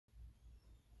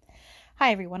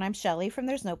Hi everyone, I'm Shelly from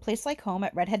There's No Place Like Home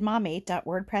at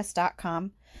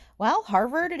redheadmom8.wordpress.com. Well,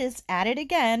 Harvard is at it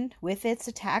again with its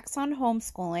attacks on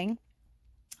homeschooling.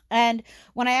 And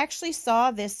when I actually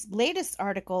saw this latest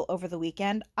article over the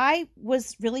weekend, I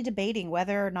was really debating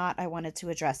whether or not I wanted to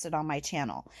address it on my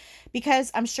channel, because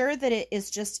I'm sure that it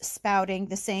is just spouting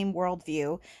the same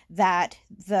worldview that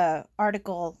the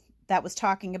article that was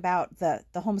talking about the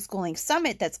homeschooling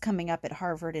summit that's coming up at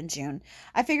Harvard in June.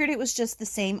 I figured it was just the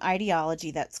same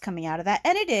ideology that's coming out of that.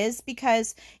 And it is,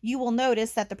 because you will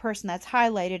notice that the person that's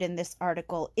highlighted in this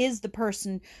article is the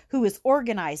person who is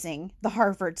organizing the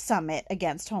Harvard summit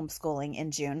against homeschooling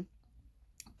in June.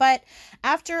 But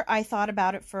after I thought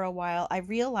about it for a while, I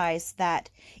realized that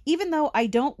even though I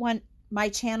don't want my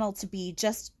channel to be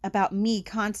just about me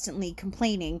constantly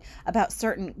complaining about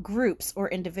certain groups or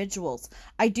individuals,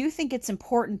 I do think it's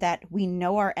important that we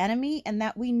know our enemy and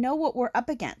that we know what we're up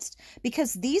against,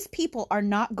 because these people are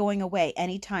not going away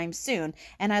anytime soon.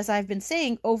 And as I've been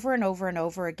saying over and over and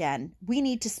over again, we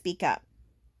need to speak up.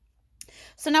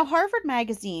 So now Harvard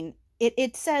Magazine,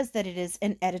 it says that it is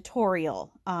an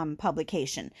editorial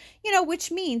publication,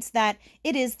 which means that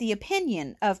it is the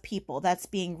opinion of people that's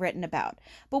being written about.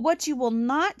 But what you will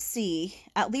not see,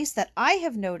 at least that I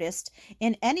have noticed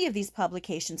in any of these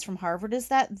publications from Harvard, is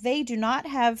that they do not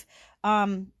have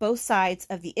both sides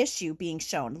of the issue being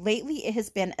shown. Lately, it has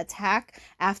been attack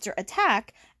after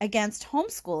attack against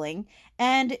homeschooling,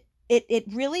 and it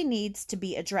really needs to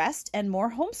be addressed, and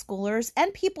more homeschoolers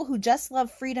and people who just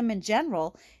love freedom in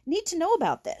general need to know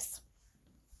about this.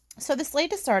 So this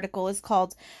latest article is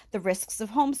called "The Risks of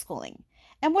Homeschooling."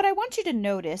 And what I want you to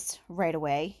notice right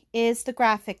away is the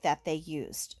graphic that they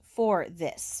used for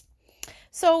this.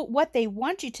 So what they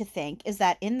want you to think is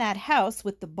that in that house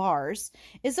with the bars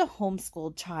is a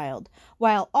homeschooled child,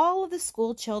 while all of the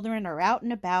school children are out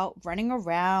and about, running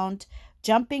around,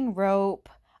 jumping rope.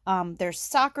 There's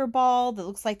soccer ball that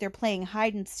looks like they're playing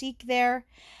hide and seek there.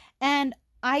 And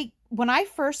when I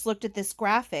first looked at this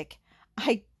graphic,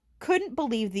 I couldn't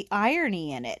believe the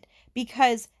irony in it,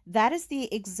 because that is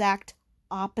the exact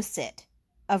opposite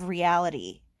of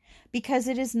reality, because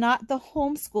it is not the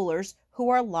homeschoolers who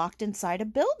are locked inside a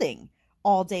building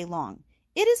all day long.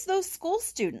 It is those school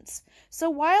students. So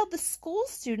while the school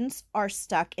students are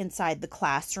stuck inside the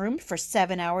classroom for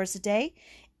 7 hours a day,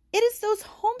 it is those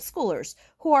homeschoolers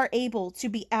who are able to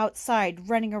be outside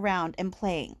running around and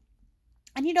playing.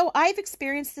 And I've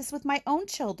experienced this with my own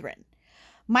children.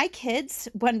 My kids,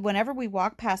 whenever we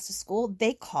walk past a school,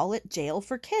 they call it jail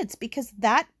for kids, because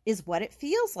that is what it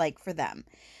feels like for them.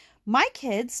 My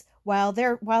kids, while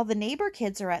the neighbor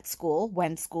kids are at school,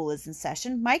 when school is in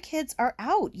session, my kids are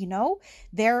out,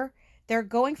 they're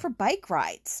going for bike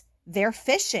rides. They're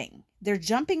fishing. They're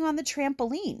jumping on the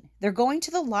trampoline. They're going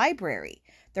to the library.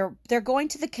 They're going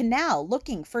to the canal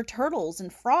looking for turtles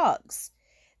and frogs.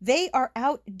 They are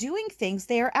out doing things.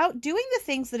 They are out doing the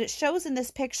things that it shows in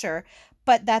this picture,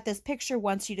 but that this picture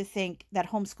wants you to think that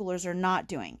homeschoolers are not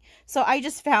doing. So I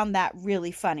just found that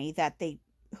really funny, that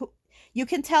you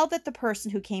can tell that the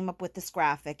person who came up with this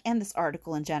graphic and this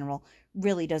article in general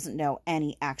really doesn't know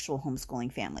any actual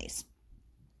homeschooling families.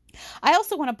 I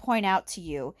also want to point out to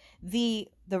you the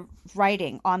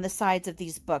writing on the sides of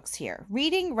these books here.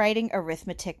 Reading, Writing,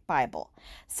 Arithmetic, Bible.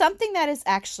 Something that is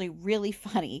actually really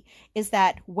funny is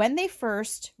that when they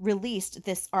first released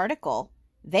this article,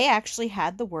 they actually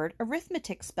had the word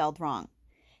arithmetic spelled wrong.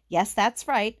 Yes, that's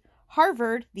right.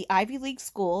 Harvard, the Ivy League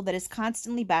school that is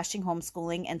constantly bashing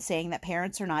homeschooling and saying that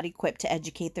parents are not equipped to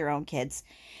educate their own kids,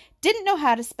 didn't know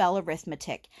how to spell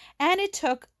arithmetic. And it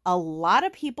took a lot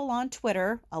of people on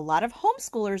Twitter, a lot of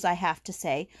homeschoolers, I have to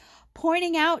say,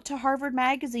 pointing out to Harvard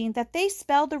Magazine that they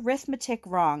spelled arithmetic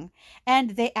wrong.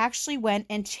 And they actually went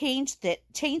and changed it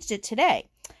today.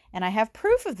 And I have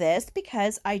proof of this,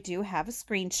 because I do have a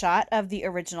screenshot of the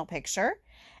original picture.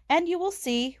 And you will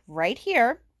see right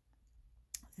here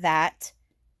that,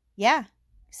 yeah,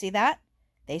 see that?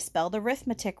 They spelled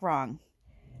arithmetic wrong.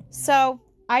 So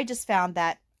I just found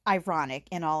that ironic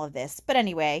in all of this. But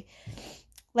anyway,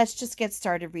 let's just get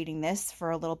started reading this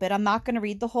for a little bit. I'm not going to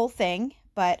read the whole thing,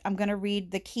 but I'm going to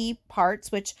read the key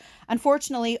parts, which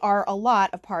unfortunately are a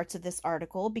lot of parts of this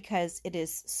article, because it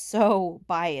is so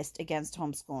biased against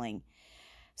homeschooling.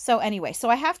 So anyway, so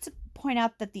I have to point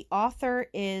out that the author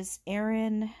is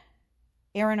Erin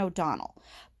O'Donnell.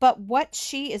 But what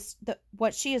she is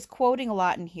quoting a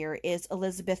lot in here is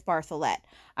Elizabeth Bartholet.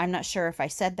 I'm not sure if I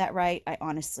said that right.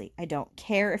 I don't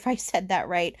care if I said that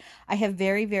right. I have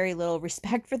very, very little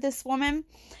respect for this woman.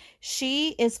 She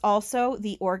is also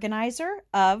the organizer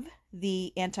of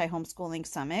the Anti-Homeschooling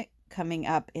Summit coming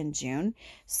up in June.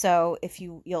 So if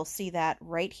you'll see that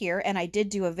right here. And I did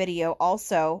do a video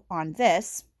also on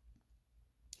this.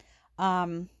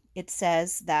 It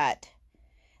says that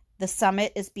the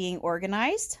summit is being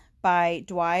organized by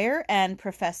Dwyer and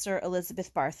Professor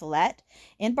Elizabeth Bartholet.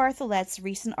 In Bartholet's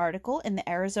recent article in the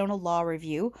Arizona Law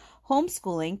Review,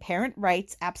 Homeschooling, Parent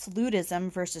Rights,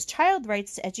 Absolutism versus Child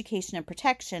Rights to Education and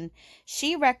Protection,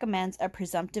 she recommends a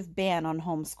presumptive ban on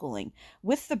homeschooling,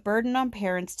 with the burden on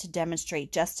parents to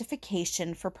demonstrate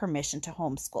justification for permission to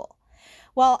homeschool.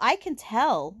 Well, I can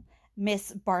tell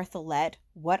Miss Bartholet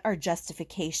what our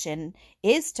justification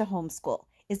is to homeschool,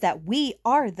 is that we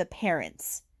are the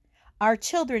parents. Our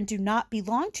children do not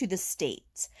belong to the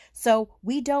state, so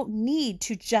we don't need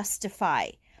to justify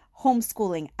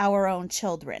homeschooling our own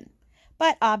children.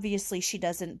 But obviously she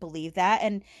doesn't believe that.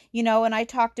 And, and I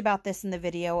talked about this in the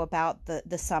video about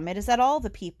the summit, is that all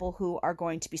the people who are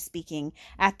going to be speaking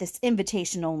at this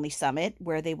invitation-only summit,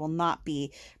 where they will not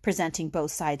be presenting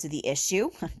both sides of the issue,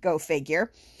 go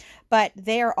figure, but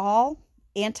they are all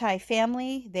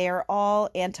anti-family, they are all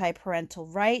anti-parental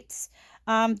rights.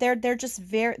 They're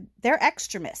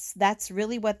extremists. That's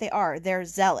really what they are. They're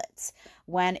zealots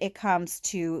when it comes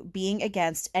to being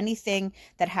against anything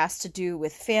that has to do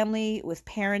with family, with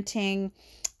parenting,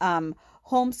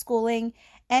 homeschooling,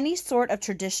 any sort of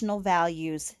traditional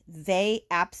values. They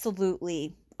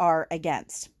absolutely are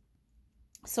against.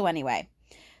 So anyway,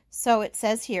 so it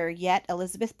says here, yet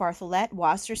Elizabeth Bartholet,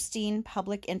 Wasserstein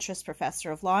Public Interest Professor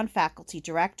of Law and Faculty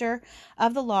Director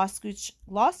of the Law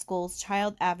School's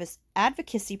Child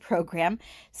Advocacy Program,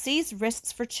 sees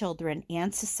risks for children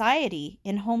and society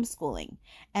in homeschooling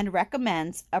and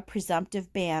recommends a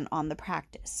presumptive ban on the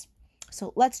practice.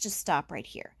 So let's just stop right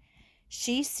here.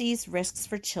 She sees risks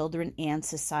for children and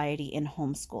society in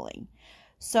homeschooling.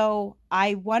 So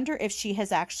I wonder if she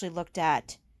has actually looked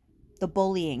at the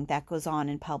bullying that goes on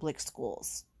in public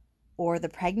schools, or the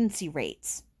pregnancy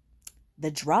rates, the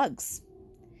drugs,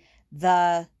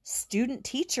 the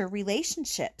student-teacher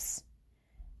relationships,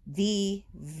 the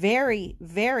very,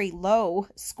 very low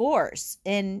scores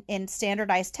in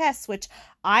standardized tests, which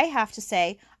I have to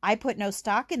say, I put no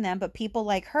stock in them, but people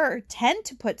like her tend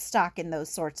to put stock in those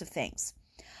sorts of things.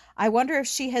 I wonder if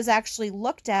she has actually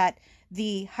looked at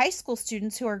the high school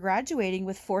students who are graduating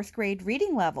with 4th grade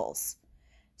reading levels.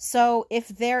 So if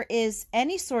there is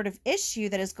any sort of issue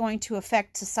that is going to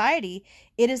affect society,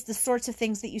 it is the sorts of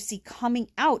things that you see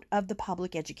coming out of the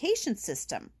public education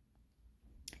system.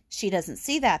 She doesn't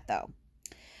see that, though.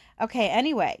 Okay,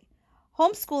 anyway,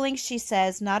 homeschooling, she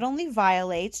says, not only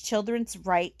violates children's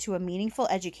right to a meaningful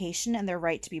education and their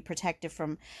right to be protected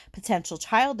from potential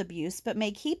child abuse, but may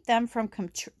keep them from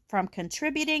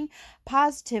contributing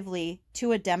positively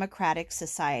to a democratic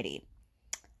society.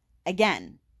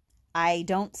 Again, I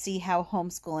don't see how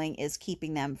homeschooling is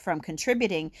keeping them from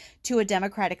contributing to a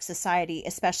democratic society,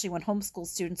 especially when homeschool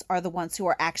students are the ones who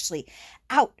are actually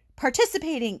out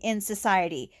participating in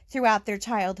society throughout their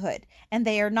childhood, and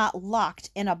they are not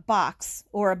locked in a box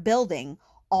or a building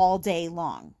all day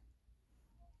long.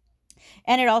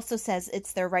 And it also says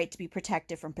it's their right to be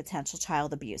protected from potential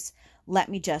child abuse. Let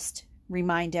me just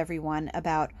remind everyone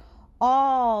about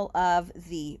all of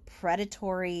the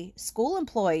predatory school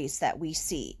employees that we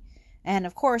see. And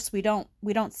of course, we don't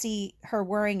see her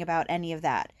worrying about any of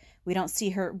that. We don't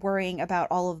see her worrying about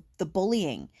all of the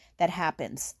bullying that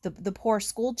happens. The poor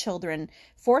school children,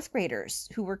 4th graders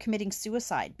who were committing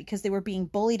suicide because they were being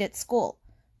bullied at school.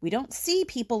 We don't see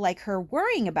people like her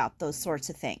worrying about those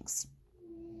sorts of things.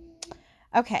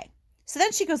 Okay, so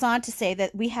then she goes on to say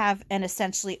that we have an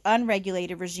essentially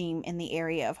unregulated regime in the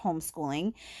area of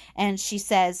homeschooling. And she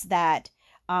says that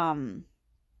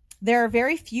there are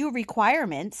very few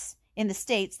requirements in the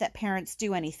states that parents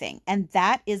do anything. And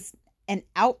that is an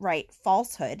outright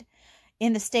falsehood.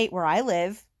 In the state where I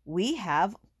live, we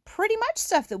have pretty much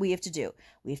stuff that we have to do.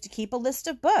 We have to keep a list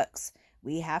of books.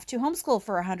 We have to homeschool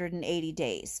for 180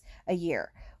 days a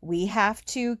year. We have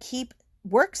to keep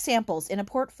work samples in a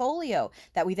portfolio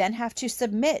that we then have to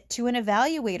submit to an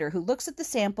evaluator who looks at the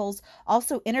samples,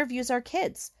 also interviews our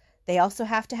kids. They also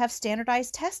have to have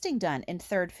standardized testing done in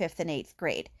 3rd, 5th, and 8th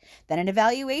grade. Then an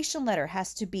evaluation letter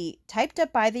has to be typed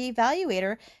up by the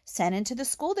evaluator, sent into the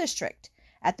school district.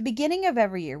 At the beginning of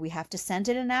every year, we have to send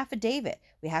in an affidavit.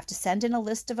 We have to send in a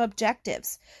list of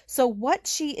objectives. So what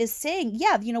she is saying,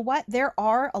 yeah, you know what? There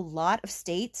are a lot of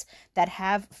states that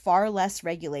have far less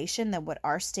regulation than what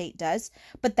our state does,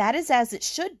 but that is as it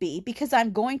should be, because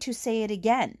I'm going to say it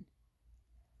again.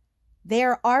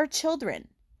 There are children.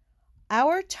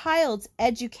 Our child's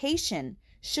education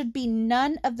should be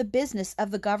none of the business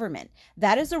of the government.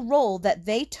 That is a role that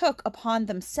they took upon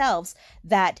themselves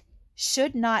that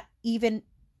should not even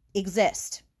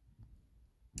exist.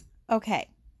 Okay,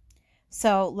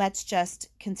 so let's just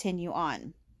continue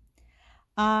on.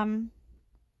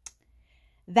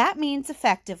 That means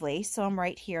effectively, so I'm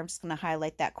right here, I'm just going to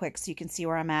highlight that quick so you can see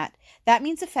where I'm at. That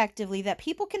means effectively that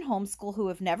people can homeschool who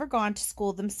have never gone to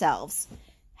school themselves.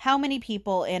 How many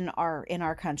people in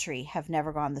our country have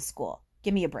never gone to school?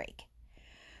 Give me a break.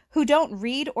 Who don't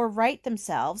read or write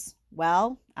themselves?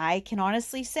 Well, I can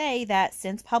honestly say that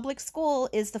since public school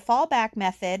is the fallback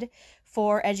method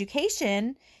for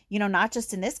education, not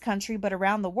just in this country, but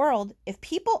around the world, if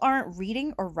people aren't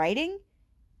reading or writing,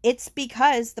 it's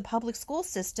because the public school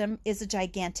system is a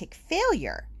gigantic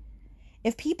failure.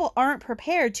 If people aren't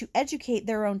prepared to educate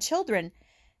their own children,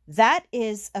 that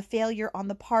is a failure on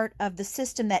the part of the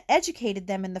system that educated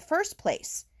them in the first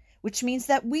place, which means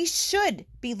that we should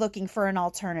be looking for an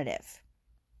alternative.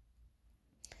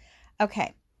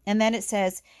 Okay, and then it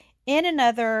says, in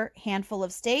another handful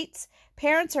of states,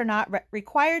 parents are not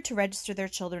required to register their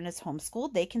children as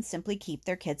homeschooled. They can simply keep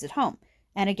their kids at home.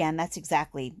 And again, that's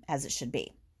exactly as it should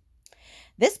be.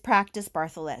 This practice,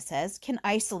 Bartholet says, can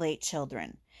isolate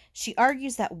children. She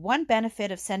argues that one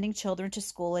benefit of sending children to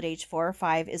school at age 4 or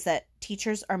 5 is that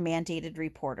teachers are mandated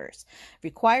reporters,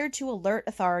 required to alert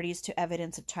authorities to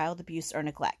evidence of child abuse or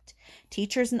neglect.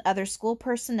 Teachers and other school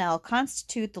personnel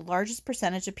constitute the largest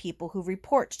percentage of people who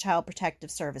report to Child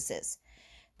Protective Services.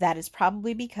 That is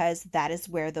probably because that is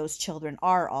where those children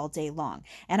are all day long.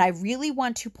 And I really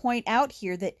want to point out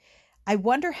here that I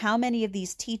wonder how many of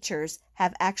these teachers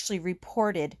have actually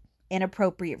reported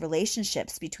inappropriate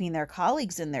relationships between their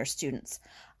colleagues and their students.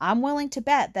 I'm willing to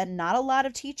bet that not a lot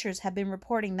of teachers have been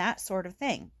reporting that sort of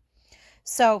thing.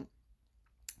 So,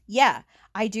 yeah,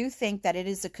 I do think that it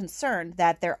is a concern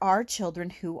that there are children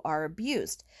who are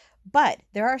abused. But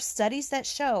there are studies that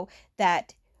show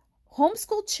that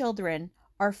homeschooled children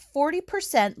are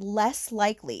 40% less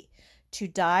likely to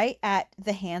die at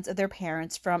the hands of their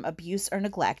parents from abuse or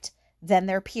neglect than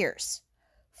their peers.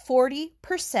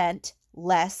 40%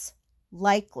 less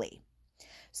likely.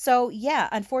 So yeah,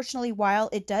 unfortunately, while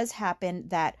it does happen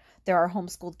that there are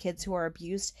homeschooled kids who are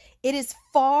abused, it is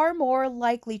far more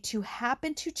likely to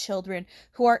happen to children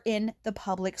who are in the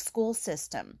public school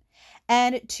system.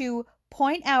 And to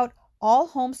point out all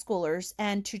homeschoolers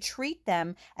and to treat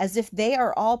them as if they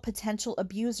are all potential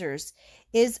abusers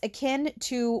is akin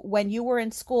to when you were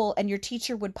in school and your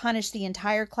teacher would punish the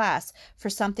entire class for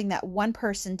something that one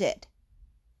person did.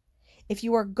 If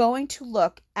you are going to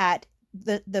look at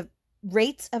the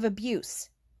rates of abuse,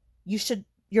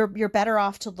 you're better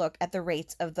off to look at the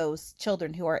rates of those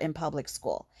children who are in public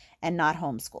school and not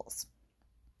homeschools.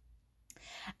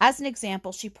 As an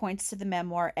example, she points to the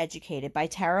memoir Educated by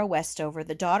Tara Westover,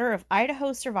 the daughter of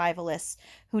Idaho survivalists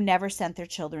who never sent their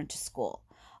children to school.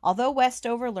 Although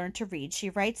Westover learned to read, she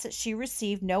writes that she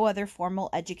received no other formal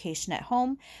education at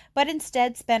home, but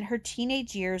instead spent her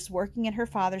teenage years working in her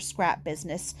father's scrap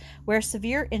business, where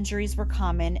severe injuries were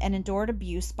common, and endured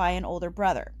abuse by an older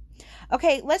brother.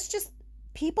 Okay,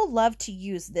 people love to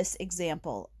use this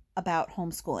example about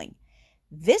homeschooling.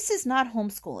 This is not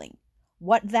homeschooling.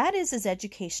 What that is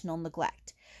educational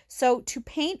neglect. So to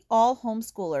paint all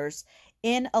homeschoolers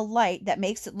in a light that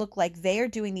makes it look like they are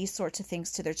doing these sorts of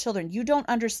things to their children, you don't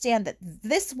understand that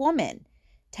this woman,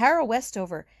 Tara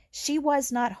Westover, she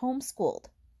was not homeschooled.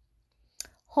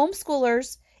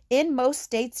 Homeschoolers in most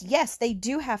states, yes, they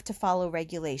do have to follow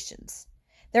regulations.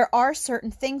 There are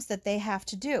certain things that they have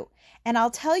to do. And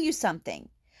I'll tell you something.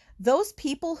 Those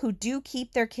people who do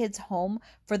keep their kids home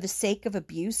for the sake of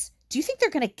abuse, do you think they're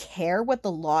going to care what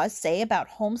the laws say about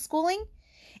homeschooling?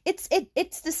 It's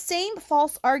the same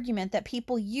false argument that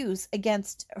people use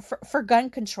for gun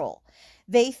control.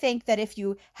 They think that if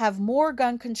you have more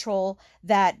gun control,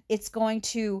 that it's going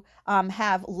to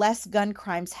have less gun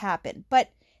crimes happen.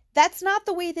 But that's not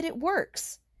the way that it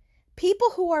works.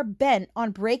 People who are bent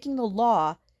on breaking the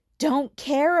law don't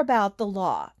care about the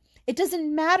law. It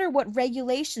doesn't matter what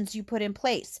regulations you put in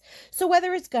place. So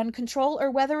whether it's gun control or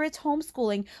whether it's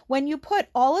homeschooling, when you put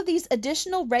all of these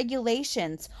additional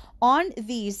regulations on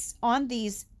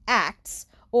these acts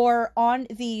or on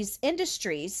these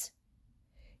industries,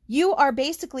 you are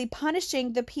basically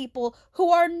punishing the people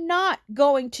who are not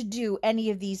going to do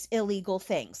any of these illegal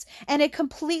things. And it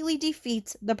completely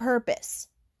defeats the purpose.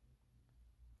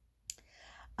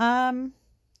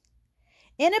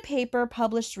 In a paper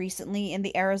published recently in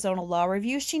the Arizona Law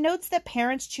Review, she notes that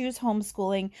parents choose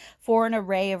homeschooling for an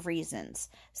array of reasons.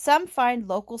 Some find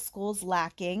local schools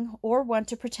lacking or want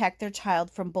to protect their child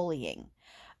from bullying.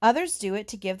 Others do it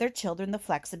to give their children the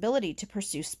flexibility to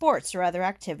pursue sports or other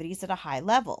activities at a high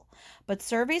level. But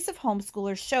surveys of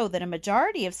homeschoolers show that a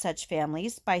majority of such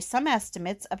families, by some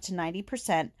estimates up to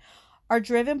 90%, are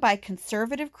driven by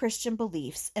conservative Christian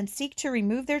beliefs and seek to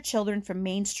remove their children from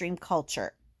mainstream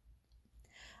culture.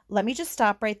 Let me just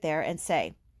stop right there and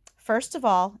say, first of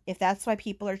all, if that's why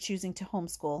people are choosing to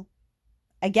homeschool,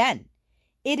 again,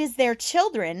 it is their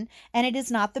children and it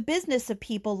is not the business of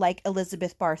people like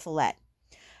Elizabeth Bartholet.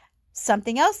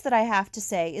 Something else that I have to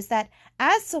say is that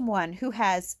as someone who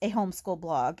has a homeschool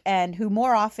blog and who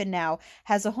more often now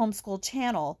has a homeschool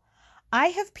channel, I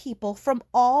have people from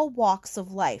all walks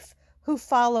of life who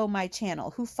follow my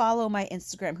channel, who follow my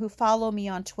Instagram, who follow me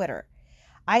on Twitter.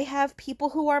 I have people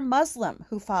who are Muslim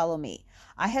who follow me.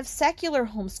 I have secular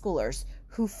homeschoolers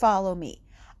who follow me.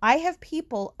 I have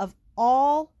people of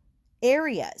all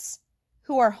areas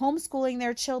who are homeschooling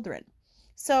their children.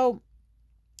 So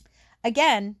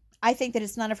again, I think that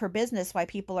it's none of her business why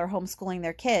people are homeschooling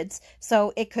their kids.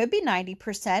 So it could be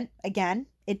 90%. Again,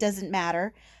 it doesn't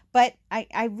matter. But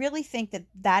I really think that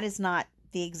that is not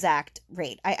the exact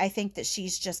rate. I think that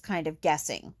she's just kind of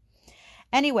guessing.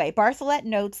 Anyway, Bartholet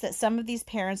notes that some of these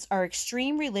parents are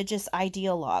extreme religious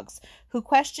ideologues who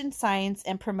question science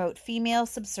and promote female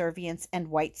subservience and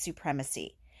white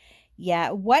supremacy.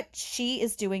 Yeah, what she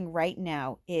is doing right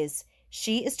now is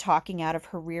she is talking out of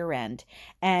her rear end,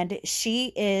 and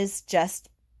she is just,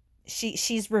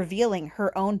 she's revealing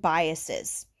her own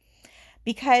biases.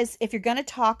 Because if you're going to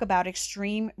talk about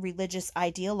extreme religious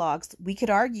ideologues, we could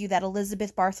argue that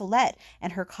Elizabeth Bartholet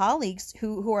and her colleagues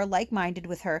who are like-minded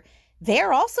with her,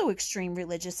 they're also extreme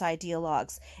religious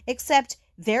ideologues, except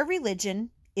their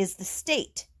religion is the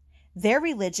state. Their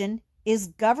religion is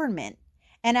government.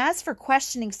 And as for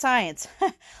questioning science,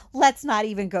 let's not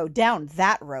even go down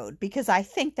that road, because I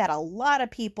think that a lot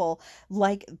of people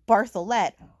like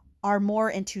Bartholet are more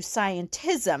into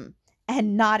scientism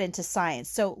and not into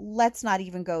science. So let's not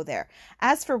even go there.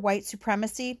 As for white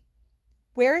supremacy,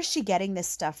 where is she getting this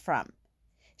stuff from?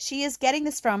 She is getting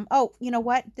this from, oh, you know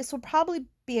what? This will probably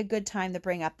be a good time to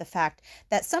bring up the fact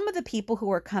that some of the people who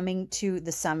are coming to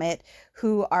the summit,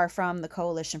 who are from the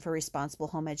Coalition for Responsible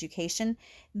Home Education,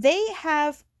 they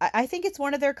have, I think it's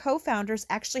one of their co-founders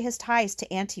actually has ties to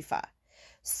Antifa.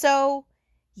 So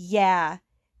yeah,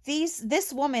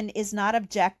 this woman is not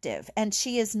objective, and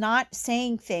she is not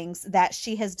saying things that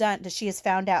she has done, that she has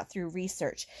found out through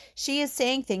research. She is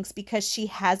saying things because she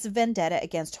has a vendetta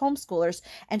against homeschoolers,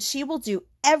 and she will do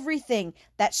everything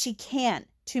that she can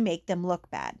to make them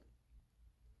look bad.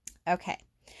 Okay,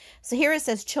 so here it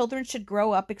says children should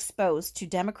grow up exposed to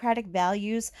democratic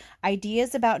values,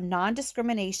 ideas about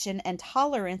non-discrimination, and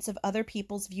tolerance of other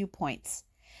people's viewpoints.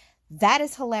 That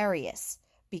is hilarious,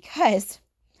 because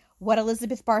what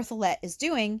Elizabeth Bartholet is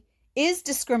doing is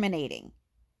discriminating.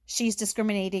 She's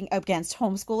discriminating against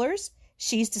homeschoolers.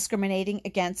 She's discriminating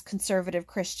against conservative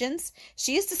Christians.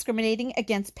 She is discriminating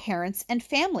against parents and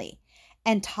family.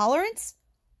 And tolerance?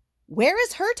 Where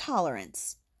is her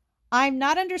tolerance? I'm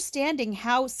not understanding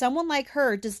how someone like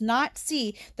her does not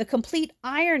see the complete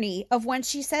irony of when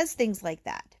she says things like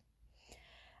that.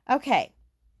 Okay.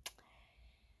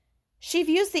 She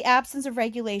views the absence of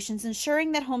regulations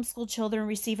ensuring that homeschool children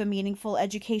receive a meaningful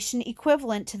education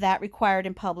equivalent to that required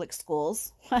in public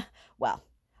schools. Well,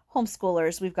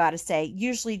 homeschoolers, we've got to say,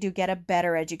 usually do get a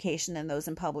better education than those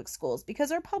in public schools,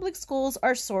 because our public schools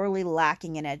are sorely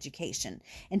lacking in education.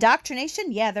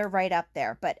 Indoctrination, yeah, they're right up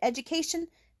there, but education,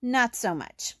 not so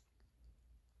much.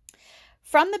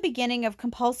 From the beginning of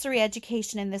compulsory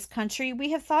education in this country,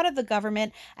 we have thought of the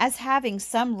government as having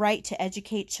some right to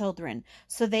educate children,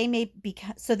 so they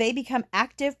become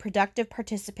active, productive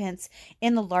participants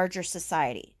in the larger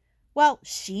society. Well,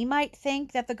 she might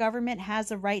think that the government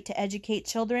has a right to educate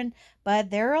children, but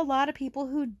there are a lot of people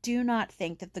who do not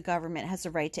think that the government has a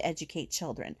right to educate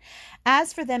children.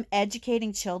 As for them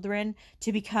educating children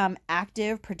to become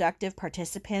active, productive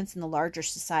participants in the larger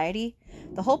society,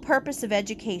 the whole purpose of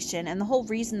education and the whole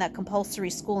reason that compulsory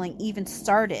schooling even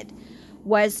started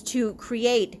was to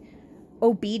create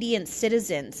obedient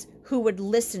citizens who would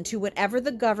listen to whatever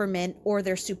the government or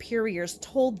their superiors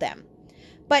told them.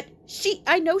 But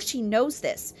I know she knows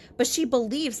this, but she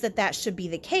believes that that should be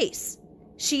the case.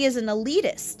 She is an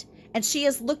elitist, and she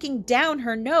is looking down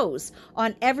her nose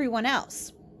on everyone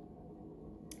else.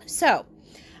 So,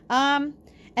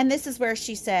 and this is where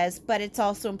she says, but it's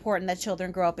also important that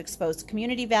children grow up exposed to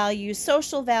community values,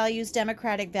 social values,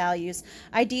 democratic values,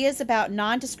 ideas about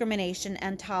non-discrimination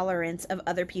and tolerance of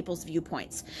other people's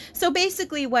viewpoints. So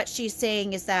basically what she's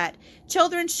saying is that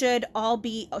children should all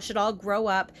grow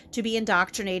up to be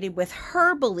indoctrinated with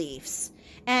her beliefs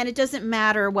And it doesn't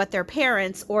matter what their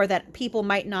parents or that people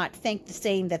might not think the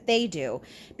same that they do,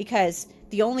 because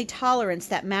the only tolerance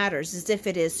that matters is if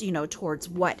it is, towards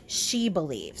what she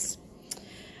believes.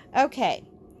 Okay.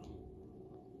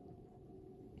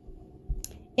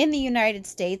 In the United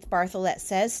States, Bartholet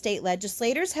says, state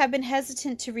legislators have been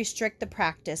hesitant to restrict the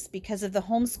practice because of the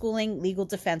Homeschooling Legal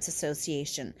Defense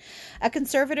Association, a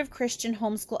conservative Christian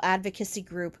homeschool advocacy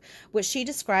group, which she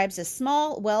describes as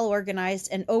small, well-organized,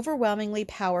 and overwhelmingly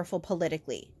powerful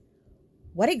politically.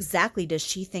 What exactly does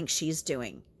she think she's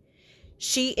doing?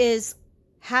 She is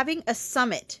having a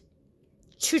summit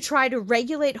to try to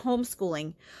regulate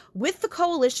homeschooling with the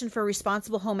Coalition for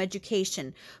Responsible Home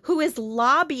Education, who is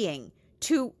lobbying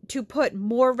to put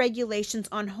more regulations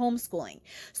on homeschooling.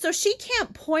 So she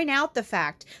can't point out the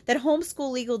fact that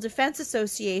Homeschool Legal Defense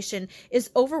Association is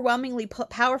overwhelmingly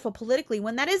powerful politically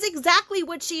when that is exactly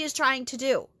what she is trying to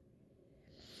do.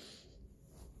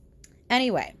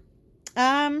 Anyway,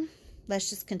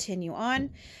 let's just continue on.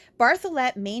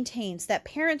 Bartholet maintains that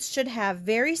parents should have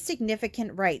very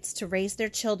significant rights to raise their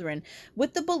children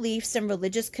with the beliefs and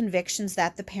religious convictions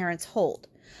that the parents hold.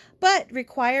 But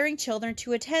requiring children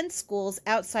to attend schools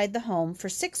outside the home for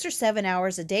 6 or 7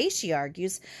 hours a day, she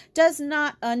argues, does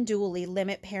not unduly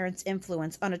limit parents'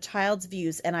 influence on a child's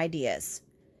views and ideas.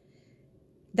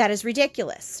 That is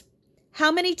ridiculous.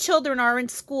 How many children are in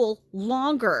school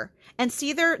longer and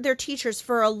see their teachers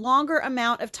for a longer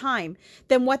amount of time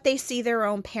than what they see their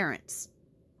own parents?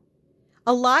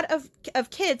 A lot of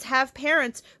kids have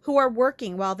parents who are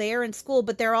working while they are in school,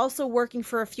 but they're also working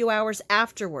for a few hours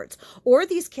afterwards. Or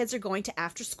these kids are going to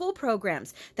after-school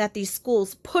programs that these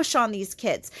schools push on these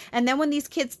kids. And then when these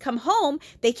kids come home,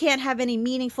 they can't have any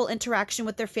meaningful interaction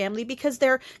with their family because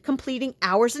they're completing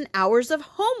hours and hours of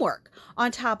homework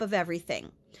on top of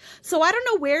everything. So I don't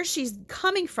know where she's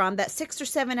coming from that 6 or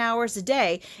 7 hours a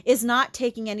day is not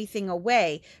taking anything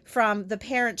away from the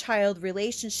parent-child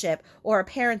relationship or a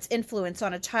parent's influence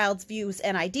on a child's views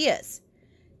and ideas.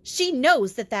 She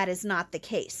knows that that is not the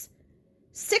case.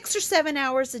 6 or 7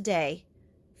 hours a day,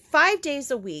 5 days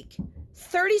a week,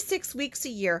 36 weeks a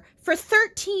year for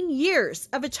 13 years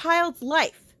of a child's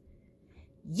life.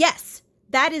 Yes,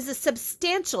 that is a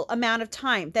substantial amount of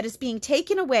time that is being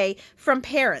taken away from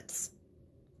parents.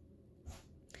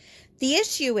 The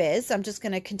issue is, I'm just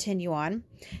going to continue on.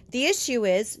 The issue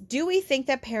is, do we think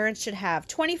that parents should have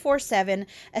 24/7,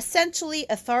 essentially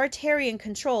authoritarian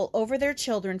control over their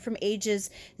children from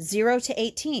ages 0 to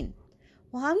 18?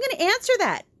 Well, I'm going to answer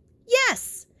that.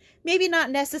 Yes. Maybe not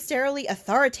necessarily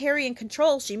authoritarian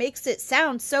control. She makes it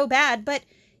sound so bad, but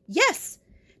yes,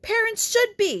 parents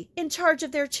should be in charge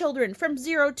of their children from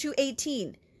 0 to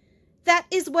 18. That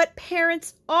is what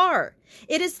parents are.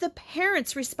 It is the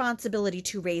parents' responsibility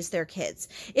to raise their kids.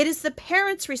 It is the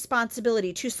parents'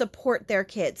 responsibility to support their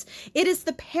kids. It is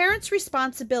the parents'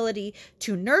 responsibility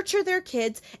to nurture their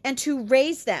kids and to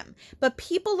raise them. But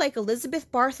people like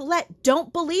Elizabeth Bartholet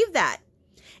don't believe that.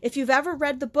 If you've ever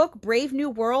read the book Brave New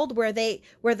World, where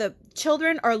the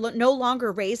children are no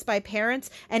longer raised by parents,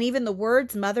 and even the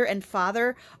words mother and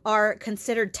father are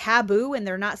considered taboo and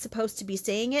they're not supposed to be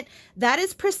saying it, that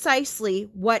is precisely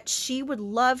what she would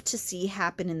love to see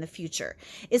happen in the future,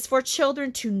 is for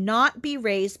children to not be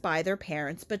raised by their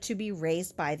parents, but to be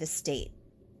raised by the state.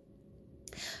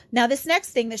 Now, this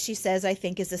next thing that she says, I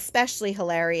think, is especially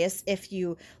hilarious if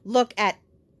you look at,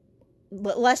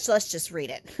 let's just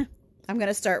read it. I'm going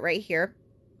to start right here.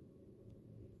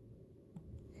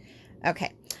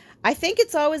 Okay. I think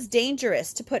it's always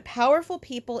dangerous to put powerful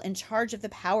people in charge of the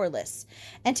powerless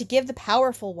and to give the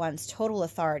powerful ones total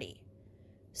authority.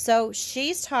 So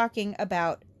she's talking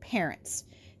about parents.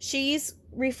 She's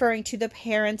referring to the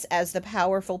parents as the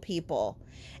powerful people,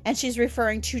 and she's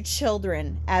referring to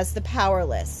children as the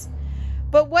powerless.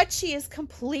 But what she is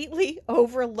completely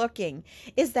overlooking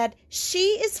is that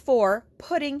she is for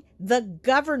putting the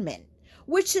government,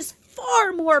 which is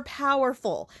far more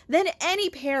powerful than any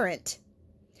parent,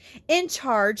 in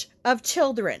charge of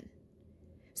children.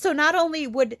 So not only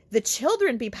would the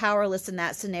children be powerless in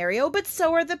that scenario, but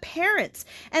so are the parents.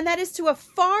 And that is to a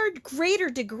far greater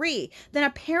degree than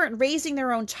a parent raising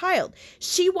their own child.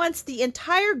 She wants the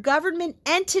entire government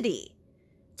entity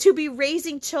to be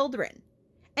raising children.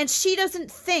 And she doesn't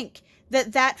think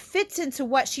that that fits into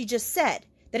what she just said,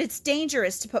 that it's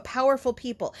dangerous to put powerful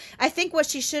people. I think what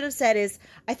she should have said is,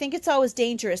 I think it's always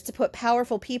dangerous to put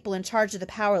powerful people in charge of the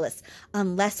powerless,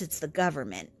 unless it's the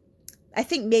government. I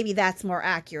think maybe that's more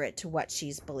accurate to what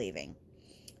she's believing.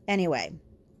 Anyway,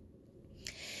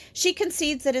 she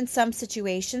concedes that in some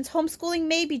situations, homeschooling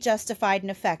may be justified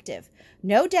and effective,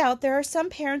 No doubt there are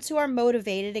some parents who are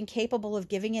motivated and capable of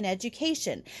giving an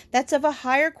education that's of a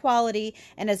higher quality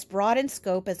and as broad in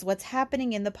scope as what's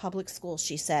happening in the public schools,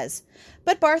 she says.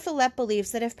 But Bartholet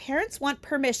believes that if parents want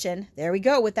permission, there we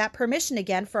go with that permission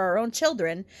again for our own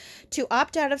children, to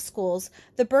opt out of schools,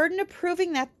 the burden of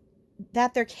proving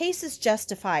that their case is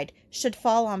justified should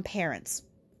fall on parents.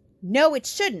 No, it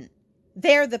shouldn't.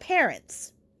 They're the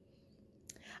parents.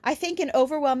 I think an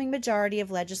overwhelming majority of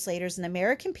legislators and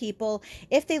American people,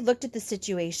 if they looked at the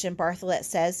situation, Bartholet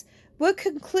says, would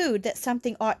conclude that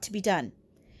something ought to be done.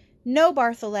 No,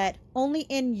 Bartholet, only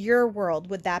in your world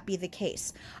would that be the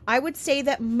case. I would say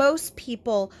that most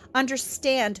people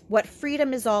understand what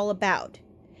freedom is all about.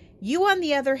 You, on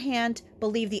the other hand,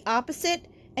 believe the opposite,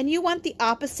 and you want the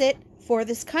opposite for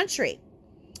this country.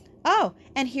 Oh,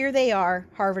 and here they are,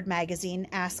 Harvard Magazine,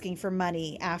 asking for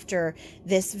money after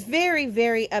this very,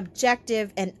 very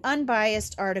objective and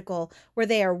unbiased article where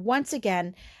they are once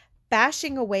again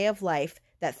bashing a way of life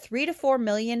that 3 to 4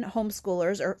 million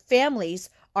homeschoolers or families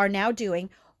are now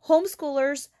doing.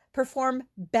 Homeschoolers perform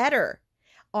better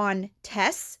on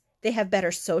tests. They have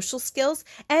better social skills.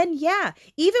 And yeah,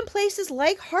 even places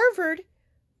like Harvard,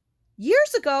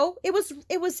 years ago, it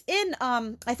was in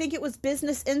I think it was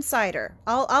Business Insider.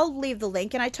 I'll leave the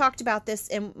link, and I talked about this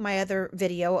in my other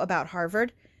video about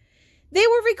Harvard. They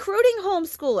were recruiting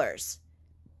homeschoolers.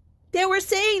 They were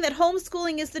saying that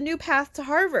homeschooling is the new path to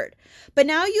Harvard. But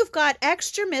now you've got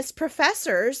extremist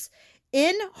professors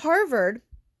in Harvard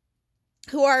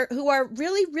who are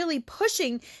really, really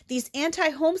pushing these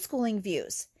anti-homeschooling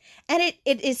views. And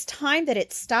it is time that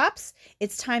it stops.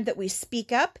 It's time that we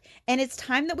speak up. And it's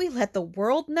time that we let the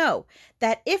world know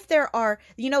that if there are,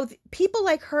 people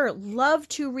like her love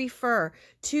to refer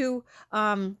to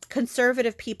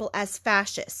conservative people as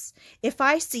fascists. If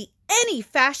I see any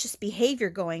fascist behavior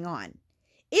going on,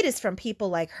 it is from people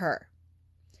like her.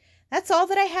 That's all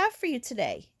that I have for you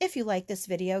today. If you like this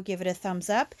video, give it a thumbs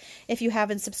up. If you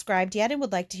haven't subscribed yet and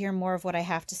would like to hear more of what I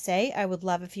have to say, I would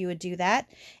love if you would do that.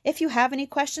 If you have any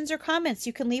questions or comments,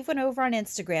 you can leave one over on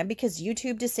Instagram because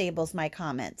YouTube disables my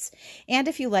comments. And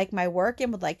if you like my work and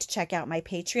would like to check out my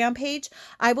Patreon page,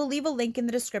 I will leave a link in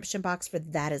the description box for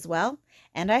that as well.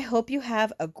 And I hope you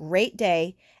have a great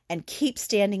day and keep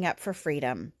standing up for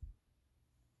freedom.